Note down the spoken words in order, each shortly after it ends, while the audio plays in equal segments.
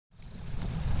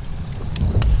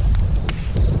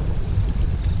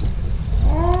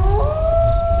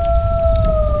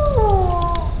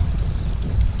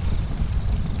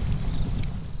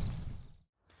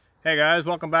Hey guys,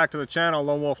 welcome back to the channel,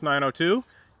 Lone Wolf 902.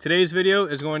 Today's video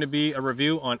is going to be a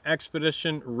review on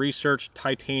Expedition Research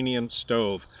Titanium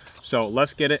Stove. So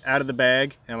let's get it out of the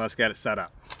bag and let's get it set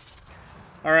up.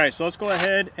 Alright, so let's go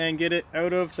ahead and get it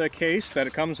out of the case that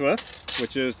it comes with,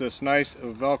 which is this nice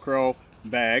Velcro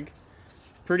bag.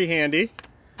 Pretty handy.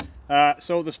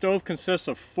 So the stove consists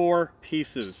of 4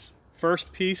 pieces.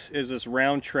 First piece is this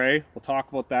round tray. We'll talk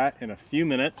about that in a few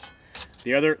minutes.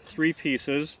 The other 3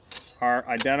 pieces are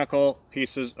identical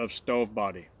pieces of stove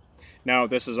body. Now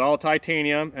this is all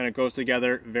titanium and it goes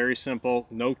together very simple,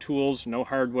 no tools, no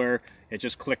hardware, it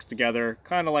just clicks together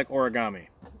kind of like origami.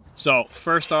 So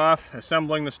first off,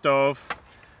 assembling the stove,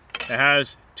 it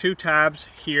has 2 tabs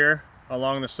here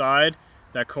along the side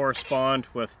that correspond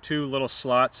with 2 little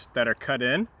slots that are cut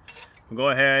in. We'll go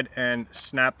ahead and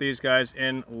snap these guys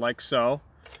in like so,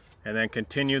 and then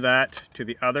continue that to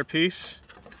the other piece.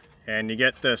 And you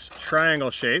get this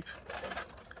triangle shape.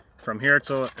 From here it's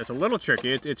a little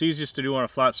tricky. It's easiest to do on a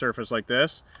flat surface like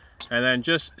this. And then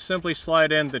just simply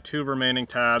slide in the 2 remaining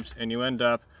tabs and you end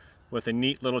up with a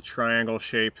neat little triangle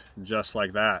shape just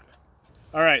like that.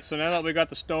 Alright, so now that we got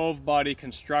the stove body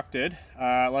constructed,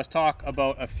 let's talk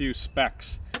about a few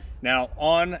specs. Now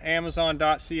on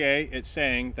Amazon.ca it's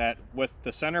saying that with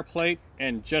the center plate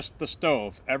and just the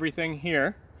stove, everything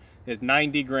here is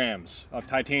 90 grams of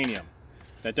titanium.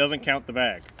 That doesn't count the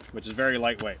bag, which is very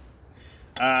lightweight.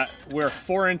 We're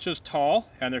 4 inches tall,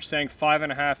 and they're saying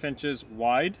 5.5 inches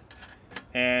wide.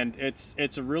 And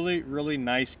it's a really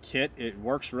nice kit. It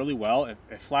works really well. It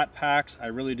flat packs. I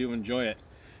really do enjoy it.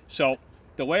 So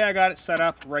the way I got it set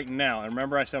up right now, and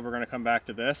remember I said we're going to come back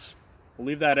to this. We'll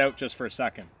leave that out just for a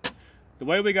second. The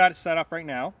way we got it set up right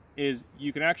now is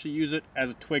you can actually use it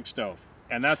as a twig stove,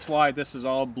 and that's why this is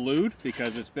all blued,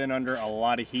 because it's been under a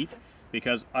lot of heat.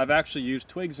 Because I've actually used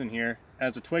twigs in here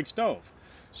as a twig stove.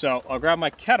 So I'll grab my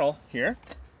kettle here,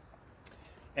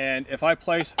 and if I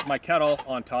place my kettle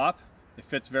on top, it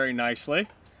fits very nicely.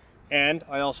 And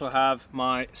I also have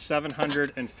my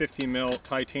 750 mil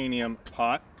titanium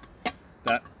pot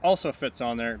that also fits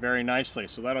on there very nicely.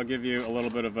 So that'll give you a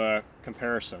little bit of a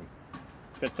comparison.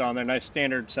 Fits on there, nice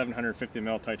standard 750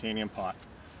 mil titanium pot.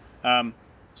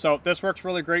 So this works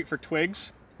really great for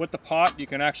twigs. With the pot, you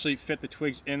can actually fit the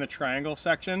twigs in the triangle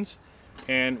sections.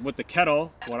 And with the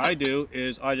kettle, what I do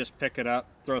is I just pick it up,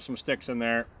 throw some sticks in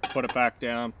there, put it back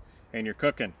down, and you're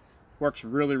cooking. Works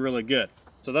really good.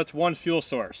 So that's one fuel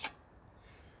source.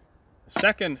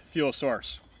 Second fuel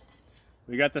source,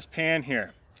 we got this pan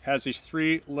here. It has these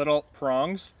 3 little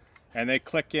prongs, and they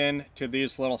click in to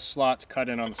these little slots cut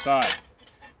in on the side.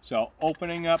 So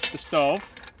opening up the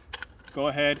stove, go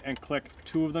ahead and click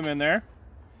 2 of them in there.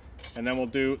 And then we'll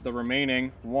do the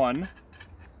remaining 1.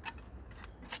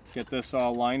 Get this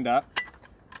all lined up.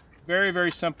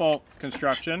 Very simple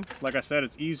construction. Like I said,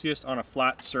 it's easiest on a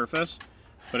flat surface.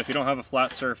 But if you don't have a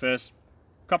flat surface,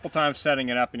 a couple times setting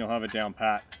it up and you'll have it down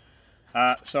pat.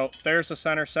 So there's the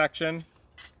center section.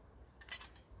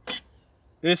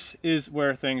 This is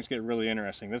where things get really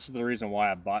interesting. This is the reason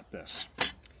why I bought this.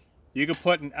 You could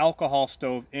put an alcohol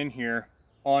stove in here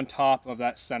on top of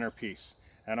that center piece.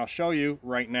 And I'll show you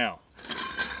right now.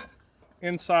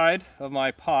 Inside of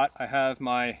my pot, I have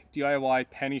my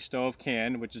DIY penny stove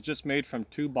can, which is just made from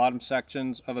 2 bottom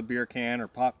sections of a beer can or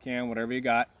pop can, whatever you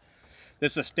got.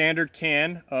 This is a standard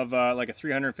can of like a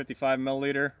 355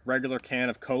 milliliter regular can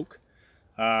of Coke.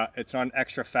 It's not an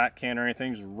extra fat can or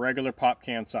anything, it's regular pop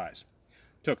can size.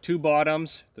 Took 2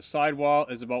 bottoms, the sidewall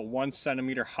is about 1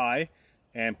 centimeter high,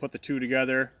 and put the 2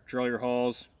 together, drill your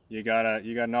holes, you got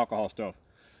an alcohol stove.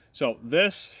 So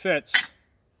this fits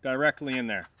directly in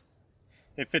there.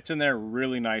 It fits in there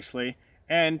really nicely,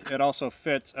 and it also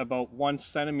fits about 1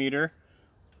 centimeter.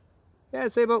 Yeah,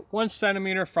 I'd say about 1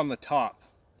 centimeter from the top.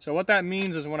 So what that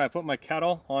means is when I put my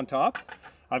kettle on top,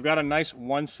 I've got a nice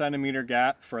 1 centimeter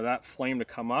gap for that flame to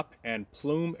come up and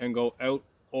plume and go out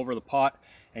over the pot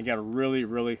and get a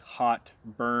really hot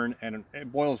burn, and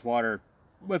it boils water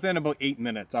within about 8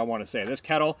 minutes, I want to say. This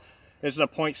kettle, this is a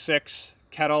 0.6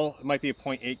 kettle, it might be a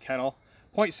 0.8 kettle.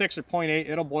 0.6 or 0.8,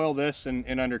 it'll boil this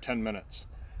in under 10 minutes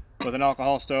with an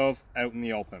alcohol stove out in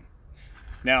the open.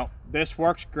 Now, this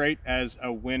works great as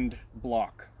a wind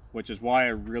block, which is why I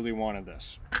really wanted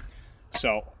this.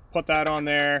 So, put that on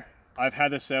there. I've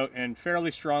had this out in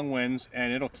fairly strong winds,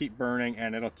 and it'll keep burning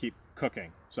and it'll keep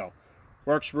cooking. So,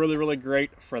 works really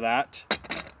great for that.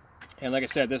 And like I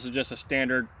said, this is just a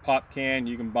standard pop can.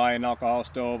 You can buy an alcohol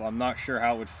stove. I'm not sure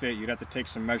how it would fit. You'd have to take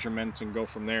some measurements and go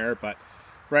from there. But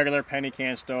regular penny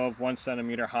can stove, 1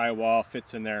 centimeter high wall,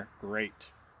 fits in there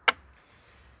great.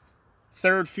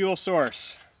 Third fuel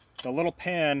source. The little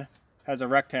pan has a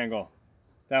rectangle.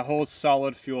 that holds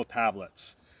solid fuel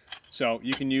tablets. So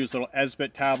you can use little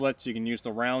Esbit tablets, you can use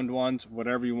the round ones,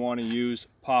 whatever you want to use,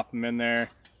 pop them in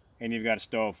there, and you've got a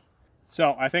stove.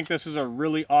 So I think this is a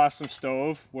really awesome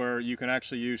stove where you can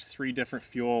actually use 3 different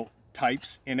fuel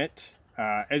types in it,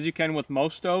 as you can with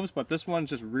most stoves, but this one's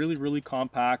just really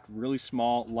compact, really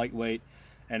small, lightweight,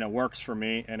 and it works for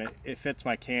me, and it fits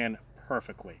my can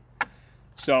perfectly.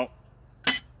 So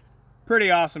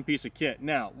pretty awesome piece of kit.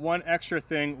 Now, one extra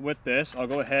thing with this, I'll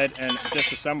go ahead and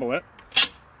disassemble it.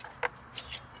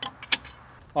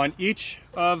 On each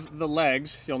of the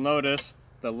legs, you'll notice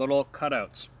the little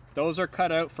cutouts. Those are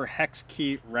cut out for hex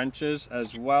key wrenches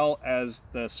as well as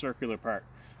the circular part.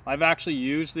 I've actually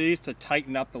used these to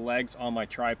tighten up the legs on my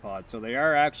tripod, so they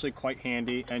are actually quite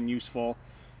handy and useful,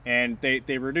 and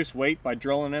they reduce weight by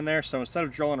drilling in there. So instead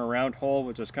of drilling a round hole,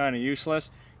 which is kind of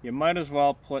useless, you might as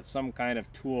well put some kind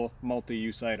of tool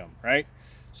multi-use item, right?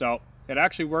 So it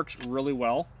actually works really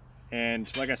well,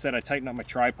 and like I said, I tighten up my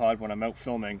tripod when I'm out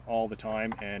filming all the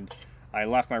time, and I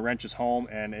left my wrenches home,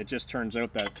 and it just turns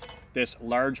out that this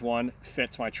large one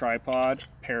fits my tripod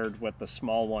paired with the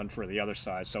small one for the other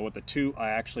side. So with the 2, I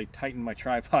actually tightened my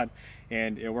tripod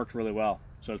and it worked really well.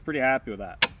 So I was pretty happy with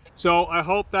that. So I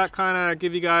hope that kind of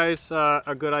give you guys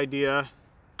a good idea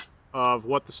of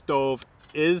what the stove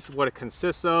is, what it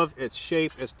consists of, its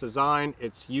shape, its design,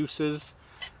 its uses.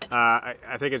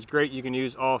 I think it's great. You can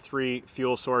use all 3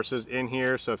 fuel sources in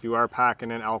here. So if you are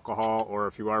packing in alcohol or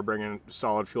if you are bringing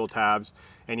solid fuel tabs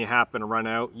and you happen to run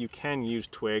out, you can use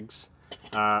twigs.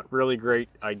 Really great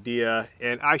idea.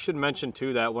 And I should mention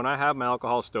too that when I have my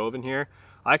alcohol stove in here,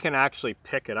 I can actually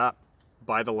pick it up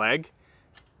by the leg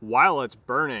while it's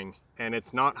burning and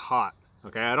it's not hot.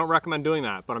 Okay, I don't recommend doing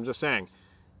that, but I'm just saying,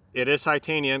 it is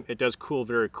titanium. It does cool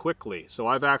very quickly. So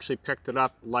I've actually picked it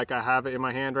up like I have it in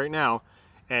my hand right now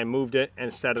and moved it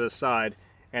and set it aside,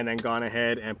 and then gone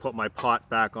ahead and put my pot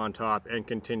back on top and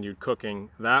continued cooking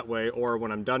that way. Or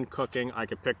when I'm done cooking, I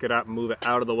could pick it up, move it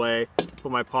out of the way, put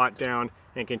my pot down,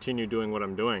 and continue doing what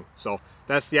I'm doing. So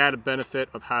that's the added benefit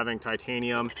of having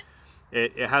titanium.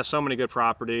 It has so many good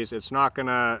properties. It's not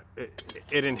gonna,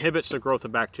 it inhibits the growth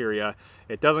of bacteria.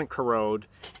 It doesn't corrode.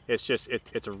 It's just,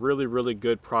 it's a really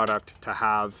good product to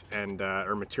have, and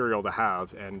or material to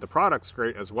have. And the product's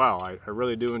great as well. I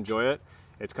really do enjoy it.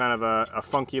 It's kind of a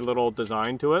funky little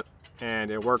design to it, and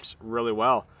it works really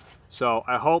well. So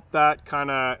I hope that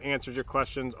kind of answers your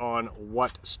questions on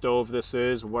what stove this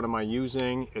is, what am I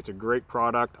using. It's a great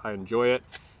product, I enjoy it,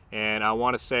 and I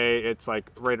want to say it's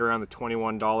like right around the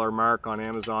 $21 mark on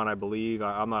Amazon, I believe.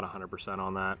 I'm not 100%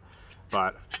 on that,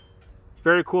 but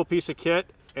very cool piece of kit,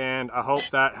 and I hope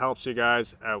that helps you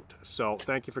guys out. So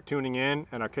thank you for tuning in,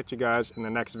 and I'll catch you guys in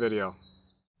the next video.